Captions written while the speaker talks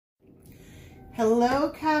Hello,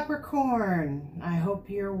 Capricorn. I hope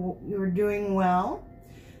you're doing well.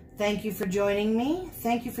 Thank you for joining me.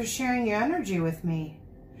 Thank you for sharing your energy with me.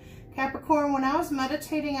 Capricorn, when I was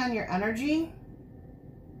meditating on your energy,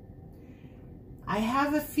 I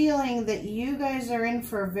have a feeling that you guys are in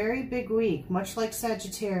for a very big week, much like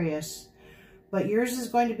Sagittarius, but yours is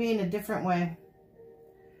going to be in a different way.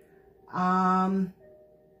 You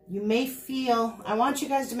may feel, I want you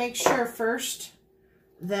guys to make sure first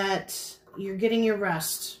that you're getting your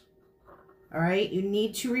rest. All right, you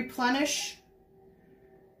need to replenish.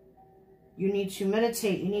 You need to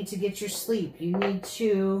meditate. You need to get your sleep. You need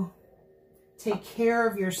to take care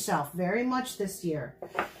of yourself very much this year.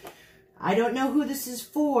 I don't know who this is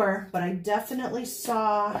for, but I definitely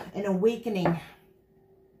saw an awakening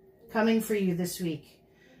coming for you this week.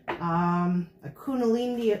 A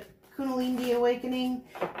Kundalini awakening,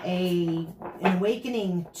 an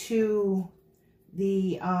awakening to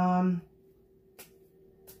the,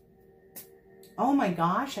 oh my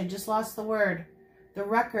gosh, I just lost the word. The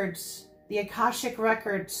records, the Akashic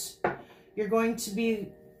records. They're going to be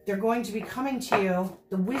coming to you.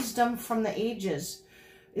 The wisdom from the ages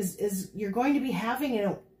is you're going to be having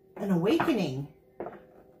an awakening.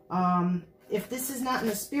 If this is not in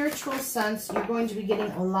a spiritual sense, you're going to be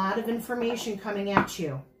getting a lot of information coming at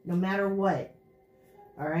you, no matter what.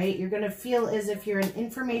 All right, you're going to feel as if you're in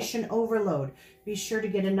information overload. Be sure to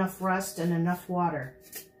get enough rest and enough water.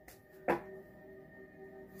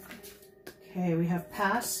 Okay, we have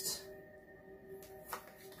past,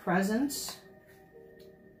 present,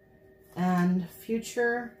 and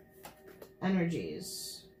future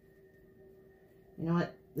energies. You know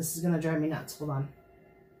what? This is going to drive me nuts. Hold on.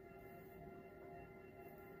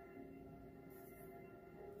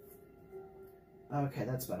 Okay,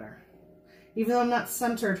 that's better. Even though I'm not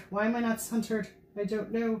centered. Why am I not centered? I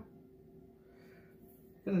don't know.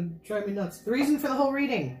 It's going to drive me nuts. The reason for the whole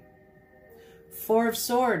reading. Four of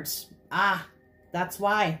Swords. Ah, that's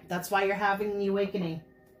why. That's why you're having the awakening.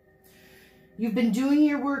 You've been doing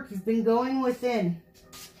your work. You've been going within.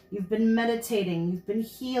 You've been meditating. You've been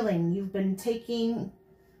healing. You've been taking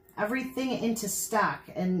everything into stock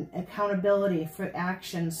and accountability for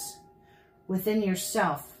actions within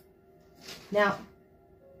yourself. Now,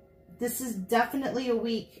 this is definitely a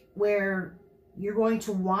week where you're going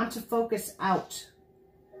to want to focus out.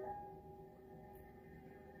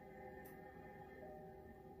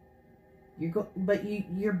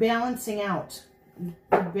 You're balancing out.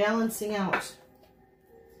 You're balancing out.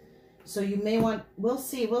 So you may want, we'll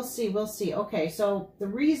see. Okay, so the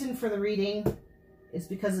reason for the reading is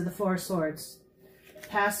because of the Four of Swords.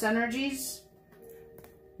 Past energies,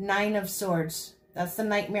 Nine of Swords. That's the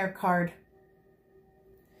nightmare card.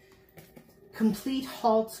 Complete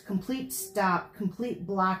halt, complete stop, complete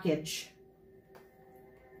blockage.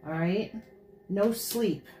 All right? No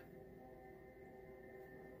sleep.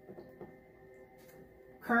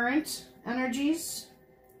 Current energies,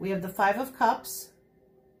 we have the Five of Cups.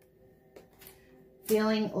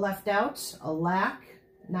 Feeling left out, a lack,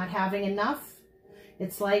 not having enough.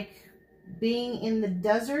 It's like being in the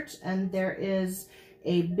desert and there is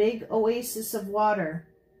a big oasis of water,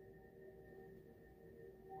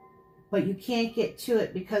 but you can't get to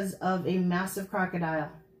it because of a massive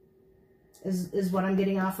crocodile, is what I'm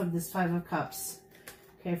getting off of this Five of Cups.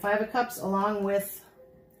 Okay, Five of Cups along with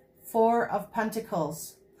Four of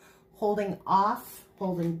Pentacles. Holding off,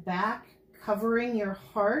 holding back, covering your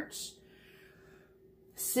heart,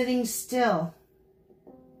 sitting still.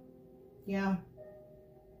 Yeah.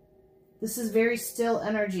 This is very still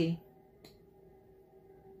energy.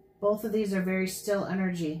 Both of these are very still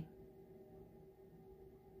energy.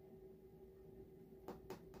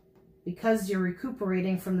 Because you're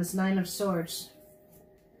recuperating from this Nine of Swords.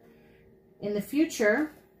 In the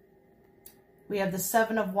future, we have the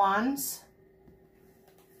Seven of Wands,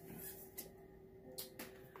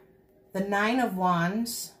 the Nine of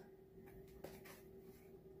Wands,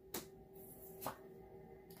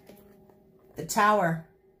 the Tower.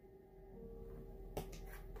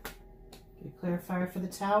 Clarifier for the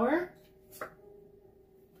Tower.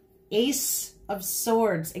 Ace of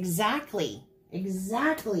Swords. Exactly.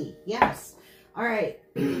 Yes. All right.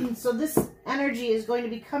 So this energy is going to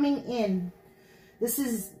be coming in. This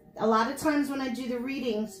is a lot of times when I do the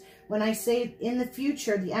readings, when I say in the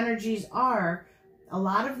future, the energies are, a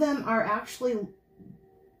lot of them are actually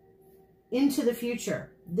into the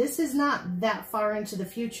future. This is not that far into the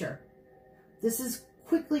future. This is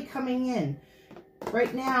quickly coming in.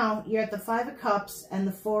 Right now, you're at the Five of Cups and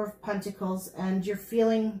the Four of Pentacles, and you're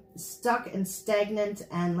feeling stuck and stagnant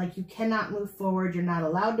and like you cannot move forward. You're not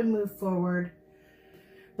allowed to move forward.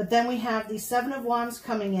 But then we have the Seven of Wands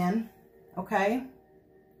coming in, okay?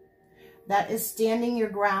 That is standing your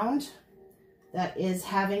ground. That is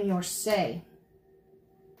having your say.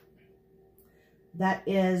 That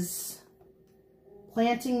is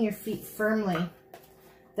planting your feet firmly.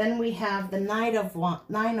 Then we have the Nine of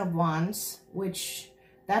Wands, which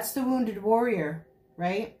that's the wounded warrior,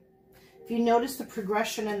 right? If you notice the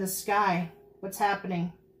progression in the sky, what's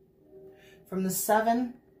happening? From the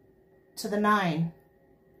 7 to the 9.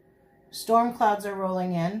 Storm clouds are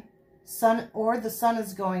rolling in. The sun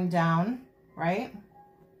is going down, right?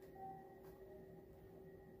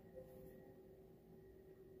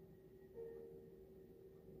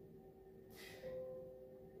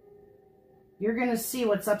 You're going to see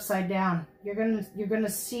what's upside down. You're going to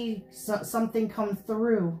see something come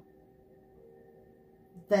through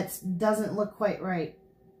that doesn't look quite right.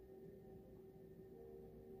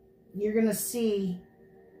 You're going to see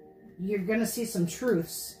some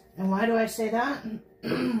truths. And why do I say that?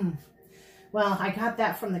 Well, I got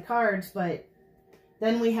that from the cards, but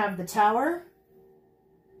then we have the Tower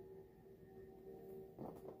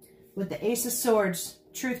with the Ace of Swords,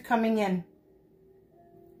 truth coming in.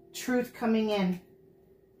 Truth coming in.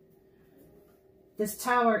 This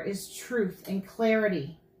Tower is truth and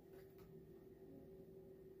clarity,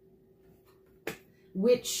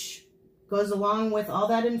 which goes along with all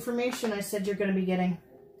that information I said you're going to be getting.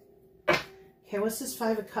 Okay, what's this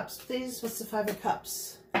Five of Cups, please? What's the Five of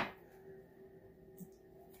Cups?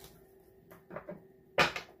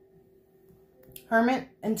 Hermit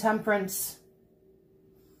and Temperance.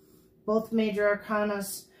 Both major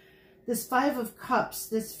arcanas. This Five of Cups,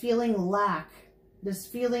 this feeling lack, this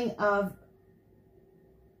feeling of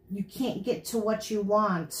you can't get to what you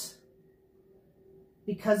want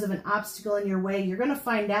because of an obstacle in your way. You're going to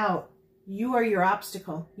find out you are your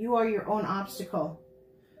obstacle. You are your own obstacle.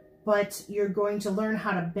 But you're going to learn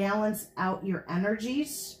how to balance out your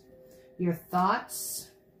energies, your thoughts.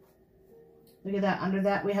 Look at that. Under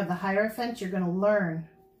that, we have the Hierophant. You're going to learn.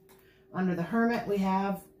 Under the Hermit, we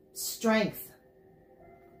have strength.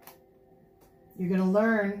 You're going to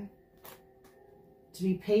learn to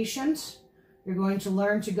be patient. You're going to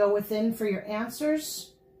learn to go within for your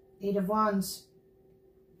answers. Eight of Wands.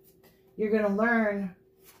 You're going to learn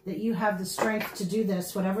that you have the strength to do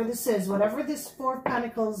this. Whatever this is, whatever this Four of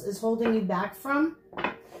Pentacles is holding you back from,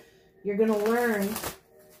 you're going to learn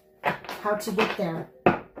how to get there.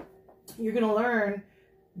 You're going to learn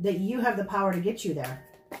that you have the power to get you there.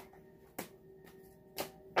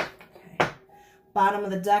 Bottom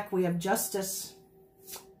of the deck, we have Justice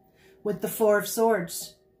with the Four of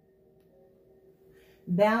Swords.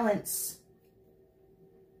 Balance.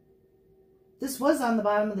 This was on the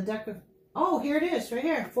bottom of the deck. Oh, here it is, right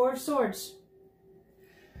here. Four of Swords.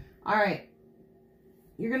 All right.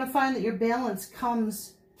 You're going to find that your balance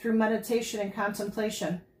comes through meditation and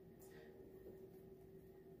contemplation.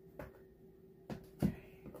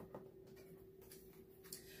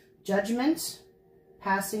 Judgment.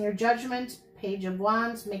 Passing your judgment. Page of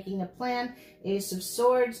Wands, making a plan, Ace of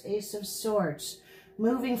Swords, Ace of Swords.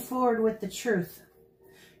 Moving forward with the truth.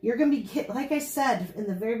 You're going to be, like I said in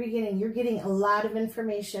the very beginning, you're getting a lot of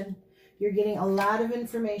information. You're getting a lot of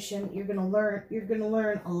information. You're going to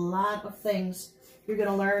learn a lot of things. You're going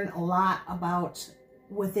to learn a lot about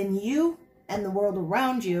within you and the world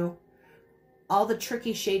around you, all the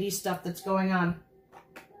tricky, shady stuff that's going on.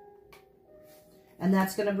 And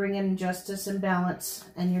that's going to bring in justice and balance.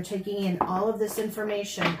 And you're taking in all of this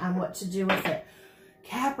information on what to do with it.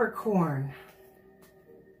 Capricorn.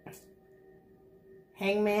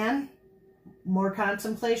 Hangman. More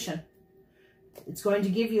contemplation. It's going to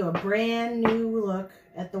give you a brand new look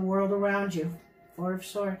at the world around you. Four of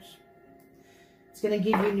Swords. It's going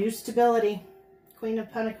to give you new stability. Queen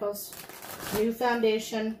of Pentacles. New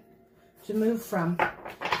foundation to move from.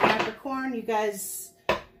 Capricorn, you guys...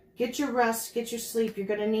 get your rest, get your sleep. You're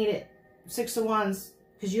going to need it. Six of Wands,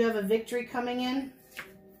 because you have a victory coming in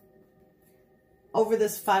over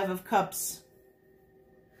this Five of Cups.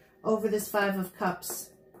 Over this Five of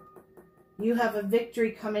Cups. You have a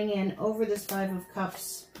victory coming in over this Five of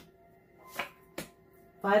Cups.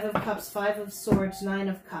 Five of Cups, Five of Swords, Nine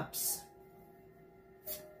of Cups.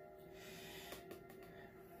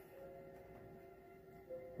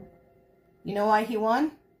 You know why he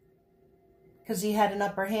won? Because he had an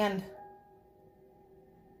upper hand.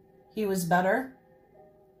 He was better.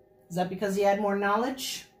 Is that because he had more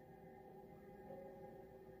knowledge?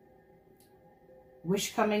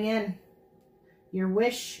 Wish coming in. Your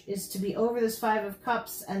wish is to be over this Five of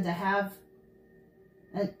Cups and to have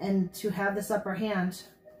this upper hand.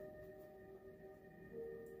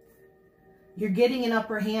 You're getting an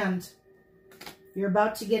upper hand. You're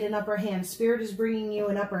about to get an upper hand. Spirit is bringing you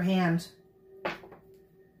an upper hand.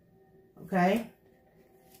 Okay?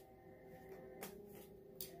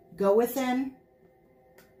 Go within.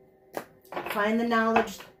 Find the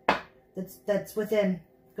knowledge that's within.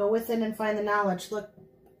 Go within and find the knowledge. Look.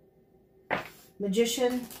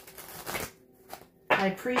 Magician,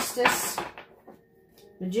 High Priestess.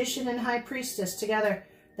 Magician and High Priestess together.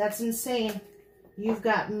 That's insane. You've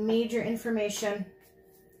got major information.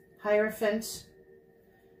 Hierophant.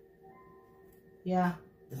 Yeah.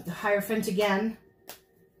 The Hierophant again.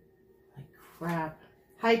 Like crap.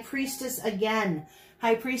 High Priestess again.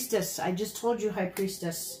 High Priestess. I just told you High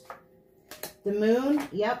Priestess. The Moon.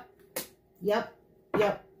 Yep. Yep.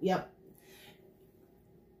 Yep. Yep.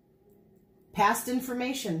 Past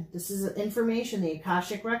information. This is information. The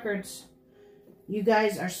Akashic Records. You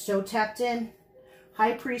guys are so tapped in.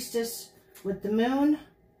 High Priestess with the Moon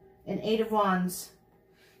and Eight of Wands.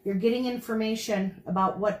 You're getting information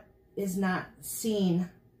about what is not seen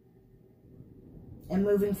and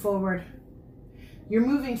moving forward. You're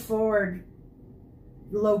moving forward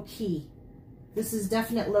low-key. This is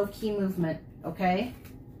definite low-key movement, okay?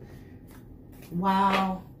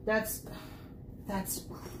 Wow, that's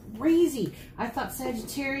crazy. I thought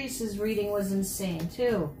Sagittarius's reading was insane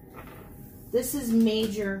too. This is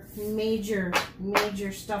major, major,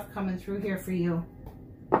 major stuff coming through here for you.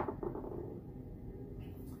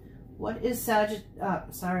 What is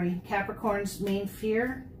Capricorn's main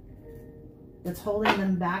fear that's holding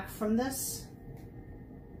them back from this?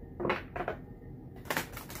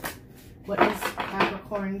 What is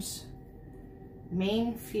Capricorn's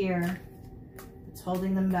main fear that's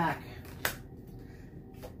holding them back?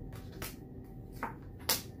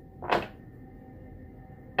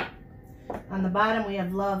 On the bottom, we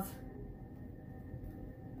have love.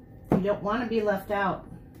 You don't want to be left out.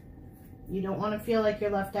 You don't want to feel like you're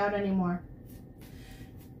left out anymore.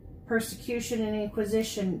 Persecution and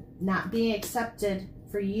inquisition not being accepted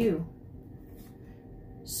for you.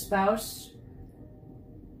 Spouse,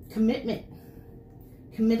 commitment.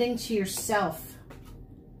 Committing to yourself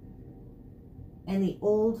and the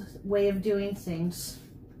old way of doing things.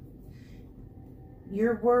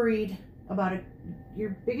 You're worried about it.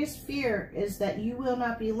 Your biggest fear is that you will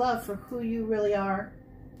not be loved for who you really are.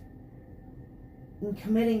 And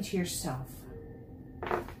committing to yourself.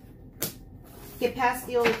 Get past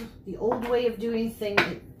the old way of doing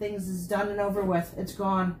things is done and over with. It's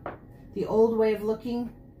gone. The old way of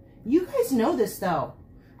looking. You guys know this though.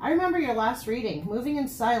 I remember your last reading, moving in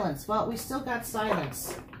silence. Well, we still got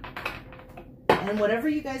silence. And whatever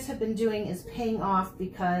you guys have been doing is paying off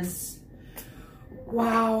because,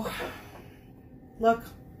 wow. Look,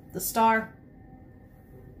 the star.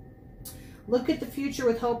 Look at the future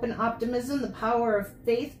with hope and optimism, the power of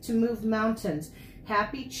faith to move mountains.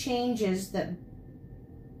 Happy changes that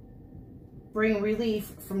bring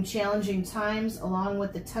relief from challenging times along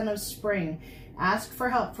with the Ten of Spring. Ask for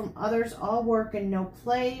help from others, all work and no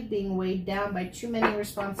play, being weighed down by too many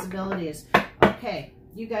responsibilities. Okay,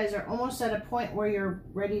 you guys are almost at a point where you're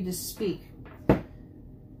ready to speak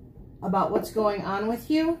about what's going on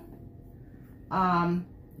with you.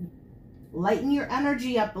 Lighten your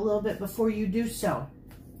energy up a little bit before you do so.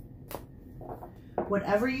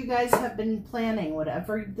 Whatever you guys have been planning,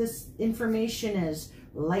 whatever this information is,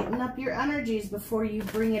 lighten up your energies before you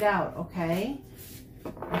bring it out, okay?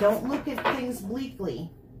 Don't look at things bleakly.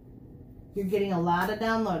 You're getting a lot of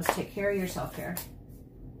downloads. Take care of yourself here.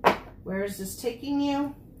 Where is this taking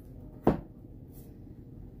you?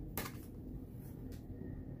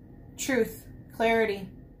 Truth, clarity.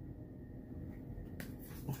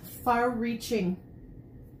 Far-reaching.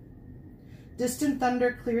 Distant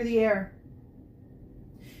thunder, clear the air.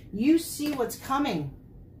 You see what's coming.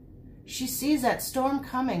 She sees that storm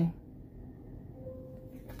coming.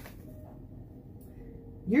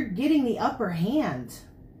 You're getting the upper hand.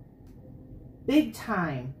 Big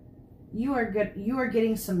time. You are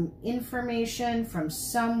getting some information from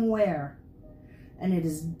somewhere. And it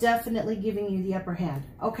is definitely giving you the upper hand.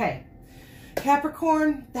 Okay.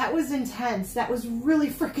 Capricorn, that was intense. That was really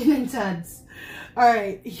freaking intense. All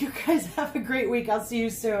right. You guys have a great week. I'll see you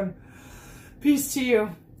soon. Peace to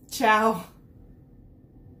you. Ciao.